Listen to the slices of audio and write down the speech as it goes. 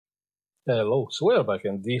Hello, so we're back,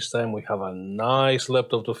 and this time we have a nice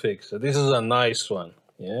laptop to fix. This is a nice one,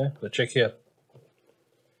 yeah? But check here.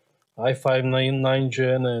 i5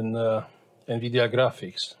 Gen and NVIDIA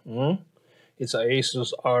graphics. It's a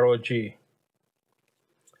ASUS ROG.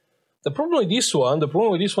 The problem with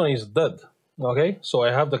this one is dead, okay? So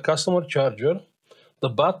I have the customer charger. The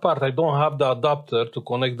bad part, I don't have the adapter to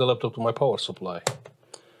connect the laptop to my power supply.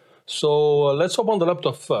 So let's open the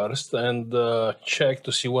laptop first and check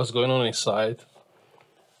to see what's going on inside.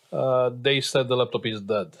 They said the laptop is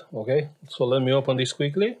dead, okay? So let me open this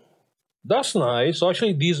quickly. That's nice. So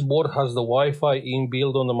actually this board has the Wi-Fi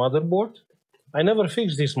inbuilt on the motherboard. I never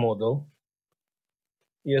fixed this model.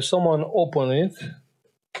 Yeah, someone opened it.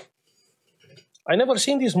 I never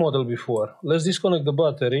seen this model before. Let's disconnect the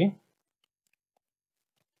battery.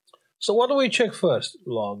 So what do we check first?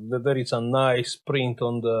 Look, there is a nice print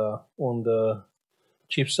on the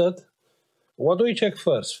chipset. What do we check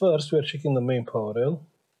first? First, we're checking the main power rail.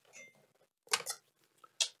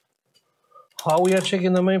 How we are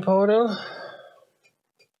checking the main power rail?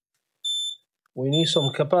 We need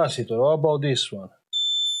some capacitor. How about this one?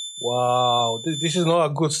 Wow, this is not a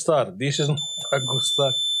good start. This is not a good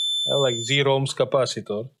start. I have like 0 ohms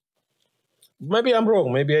capacitor. Maybe I'm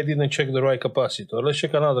wrong. Maybe I didn't check the right capacitor. Let's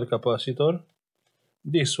check another capacitor.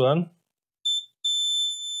 This one.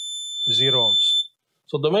 0 ohms.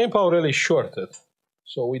 So the main power rail is shorted.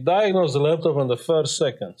 So we diagnose the laptop in the first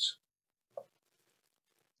seconds.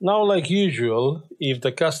 Now, like usual, if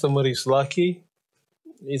the customer is lucky,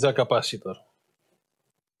 it's a capacitor.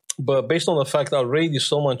 But based on the fact already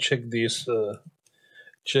someone checked this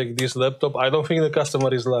laptop, I don't think the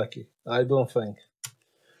customer is lucky. I don't think.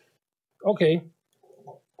 Okay.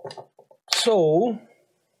 So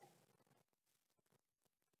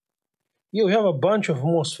you have a bunch of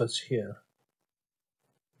MOSFETs here.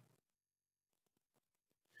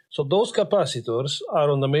 So those capacitors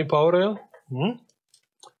are on the main power rail?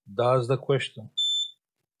 That's the question.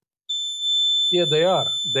 Yeah, they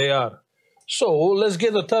are. They are. So let's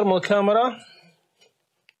get the thermal camera.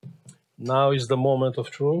 Now is the moment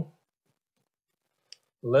of truth.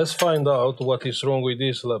 Let's find out what is wrong with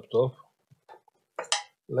this laptop.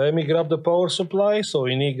 Let me grab the power supply. So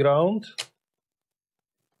we need ground.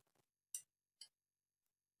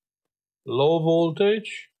 Low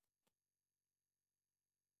voltage.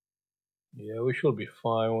 Yeah, we should be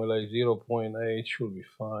fine. We're like 0.8 should be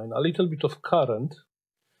fine. A little bit of current.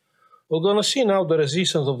 We're gonna see now the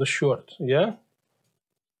resistance of the short, yeah?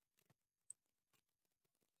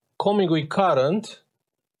 Coming with current.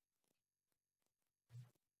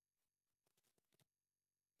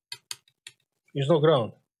 Is no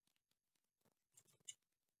ground.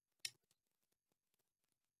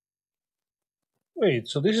 Wait,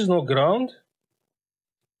 so this is no ground?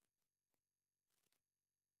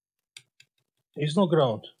 It's no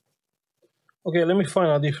ground. Okay, let me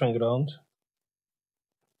find a different ground.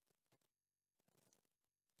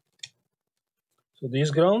 So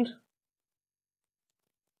this ground?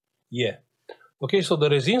 Yeah. Okay, so the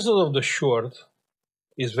resistance of the short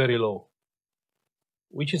is very low,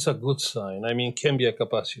 which is a good sign. I mean, can be a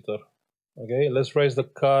capacitor. Okay, let's raise the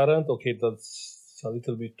current. Okay, that's a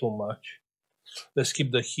little bit too much. Let's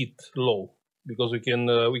keep the heat low because we can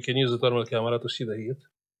use the thermal camera to see the heat.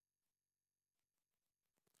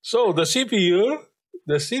 So the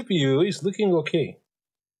CPU is looking okay.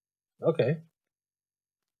 Okay.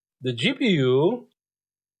 The GPU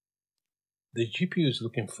is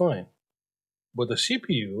looking fine, but the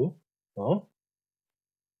CPU, oh,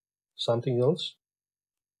 something else.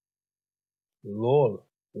 Lol.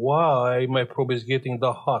 Why my probe is getting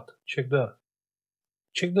that hot? Check that.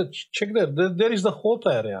 Check that. There is the hot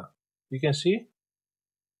area. You can see.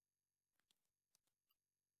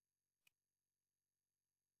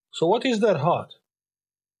 So what is that hot?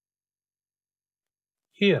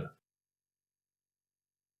 Here.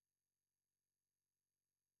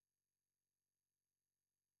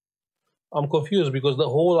 I'm confused because the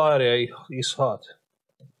whole area is hot.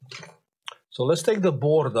 So let's take the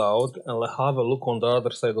board out and have a look on the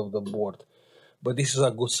other side of the board. But this is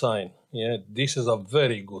a good sign. Yeah, this is a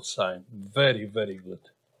very good sign. Very, very good.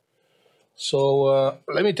 So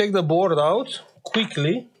let me take the board out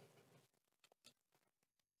quickly.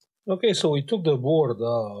 Okay, so we took the board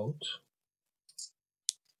out.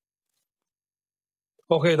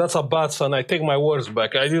 Okay, that's a bad sign. I take my words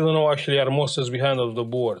back. I didn't know actually our MOSFETs behind of the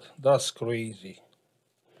board. That's crazy.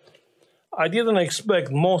 I didn't expect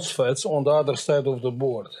MOSFETs on the other side of the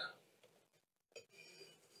board.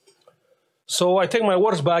 So I take my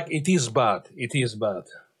words back. It is bad. It is bad.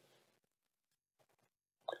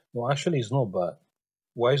 No, actually, it's not bad.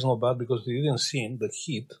 Why is not bad? Because they didn't see the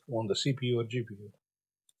heat on the CPU or GPU.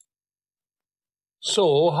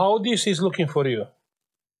 So how this is looking for you?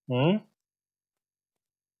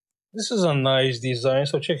 This is a nice design.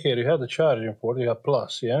 So check here, you have the charging port, you have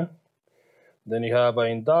plus, yeah? Then you have an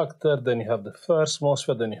inductor, then you have the first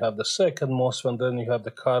MOSFET, then you have the second MOSFET, then you have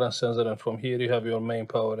the current sensor, and from here you have your main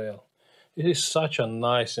power rail. It is such a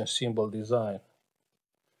nice and simple design.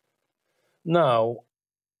 Now,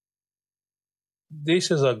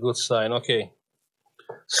 this is a good sign, okay.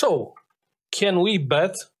 So, can we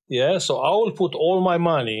bet? Yeah, so I will put all my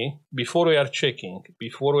money, before we are checking,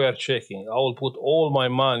 I will put all my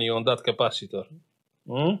money on that capacitor.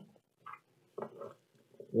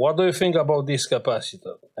 What do you think about this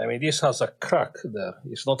capacitor? I mean, this has a crack there.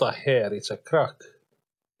 It's not a hair, it's a crack.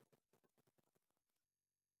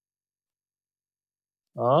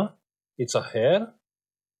 It's a hair?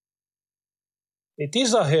 It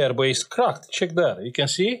is a hair, but it's cracked. Check there, you can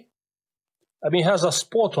see? I mean, it has a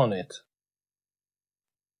spot on it.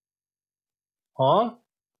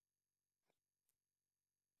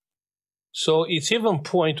 So it's even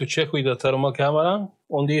point to check with the thermal camera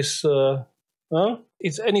on this,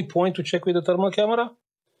 It's any point to check with the thermal camera?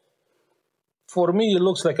 For me, it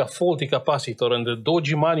looks like a faulty capacitor, and the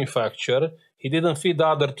dodgy manufacturer, he didn't feed the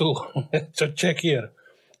other two. So check here,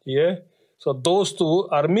 yeah? So those two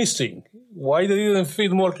are missing. Why they didn't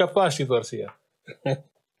feed more capacitors here?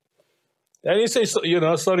 And it says, you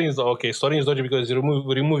know, storing is okay. Storing is dodgy because it's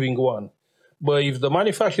removing one. But if the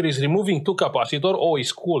manufacturer is removing two capacitors, oh,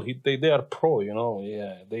 it's cool. They are pro, you know.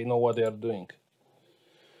 Yeah, they know what they are doing.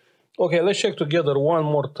 Okay, let's check together one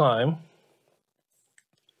more time.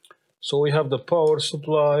 So we have the power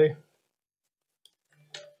supply.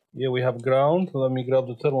 Yeah, we have ground. Let me grab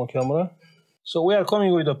the thermal camera. So we are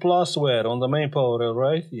coming with the plus where? On the main power rail,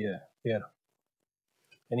 right? Yeah, here.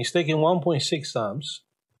 And it's taking 1.6 amps.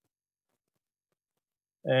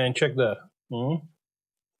 And check that.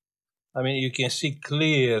 I mean, you can see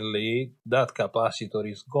clearly that capacitor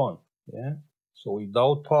is gone. Yeah. So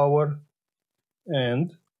without power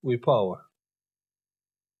and with power.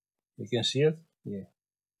 You can see it? Yeah.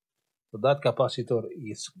 So that capacitor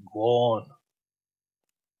is gone.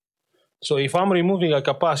 So if I'm removing a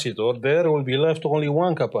capacitor, there will be left only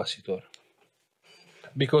one capacitor.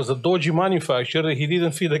 Because the dodgy manufacturer, he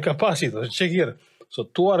didn't feed the capacitor. Check here. So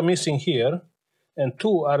two are missing here, and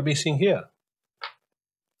two are missing here.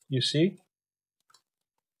 You see?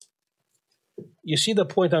 You see the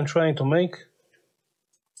point I'm trying to make?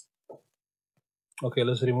 Okay,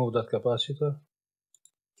 let's remove that capacitor.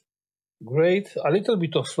 Great. A little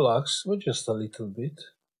bit of flux, but just a little bit.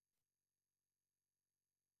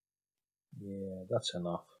 Yeah, that's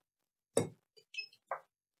enough.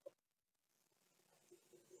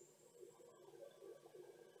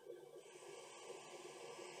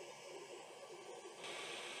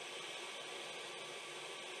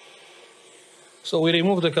 So we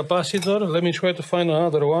remove the capacitor. Let me try to find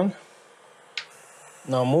another one.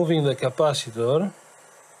 Now moving the capacitor.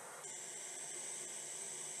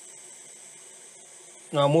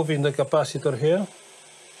 Now moving the capacitor here.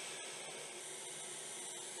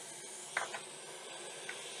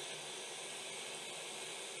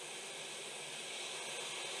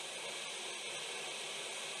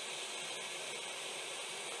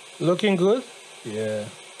 Looking good? Yeah,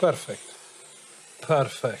 perfect.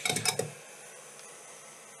 Perfect.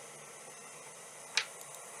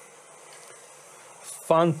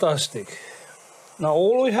 Fantastic. Now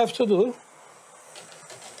all we have to do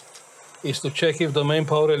is to check if the main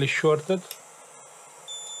power rail is shorted.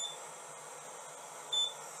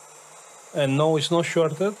 And no, it's not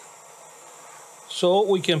shorted. So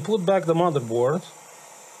we can put back the motherboard.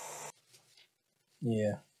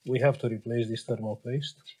 Yeah, we have to replace this thermal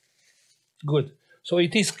paste. Good. So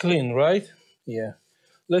it is clean, right? Yeah.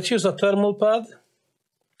 Let's use a thermal pad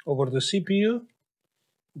over the CPU.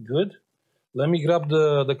 Good. Let me grab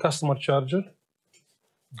the customer charger.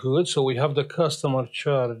 Good. So we have the customer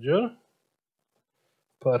charger.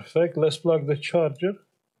 Perfect. Let's plug the charger.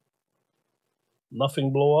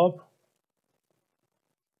 Nothing blow up.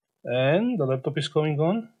 And the laptop is coming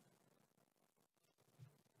on.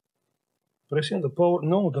 Pressing the power.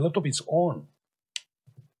 No, the laptop is on.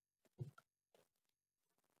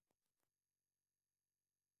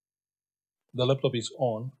 The laptop is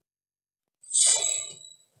on.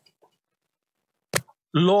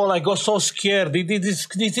 Lol, I got so scared.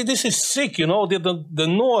 This is sick, you know, the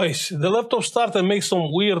noise. The laptop started and makes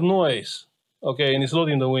some weird noise. Okay, and it's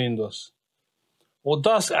loading the Windows. What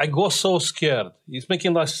does, I got so scared. It's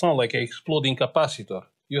making that sound like an exploding capacitor.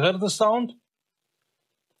 You heard the sound?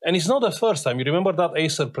 And it's not the first time. You remember that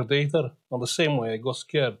Acer Predator? On the same way, I got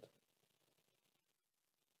scared.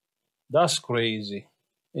 That's crazy.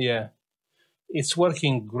 Yeah. It's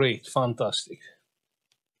working great. Fantastic.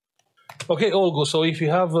 Okay, Olgo, so if you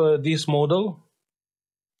have this model,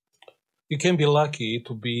 you can be lucky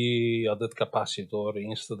to be at that capacitor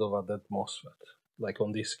instead of at that MOSFET, like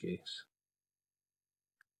on this case.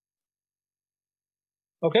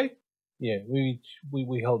 Okay? Yeah,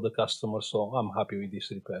 we help the customer, so I'm happy with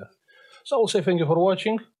this repair. So I will say thank you for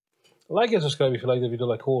watching. Like and subscribe if you like the video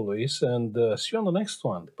like always, and see you on the next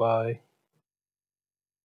one. Bye.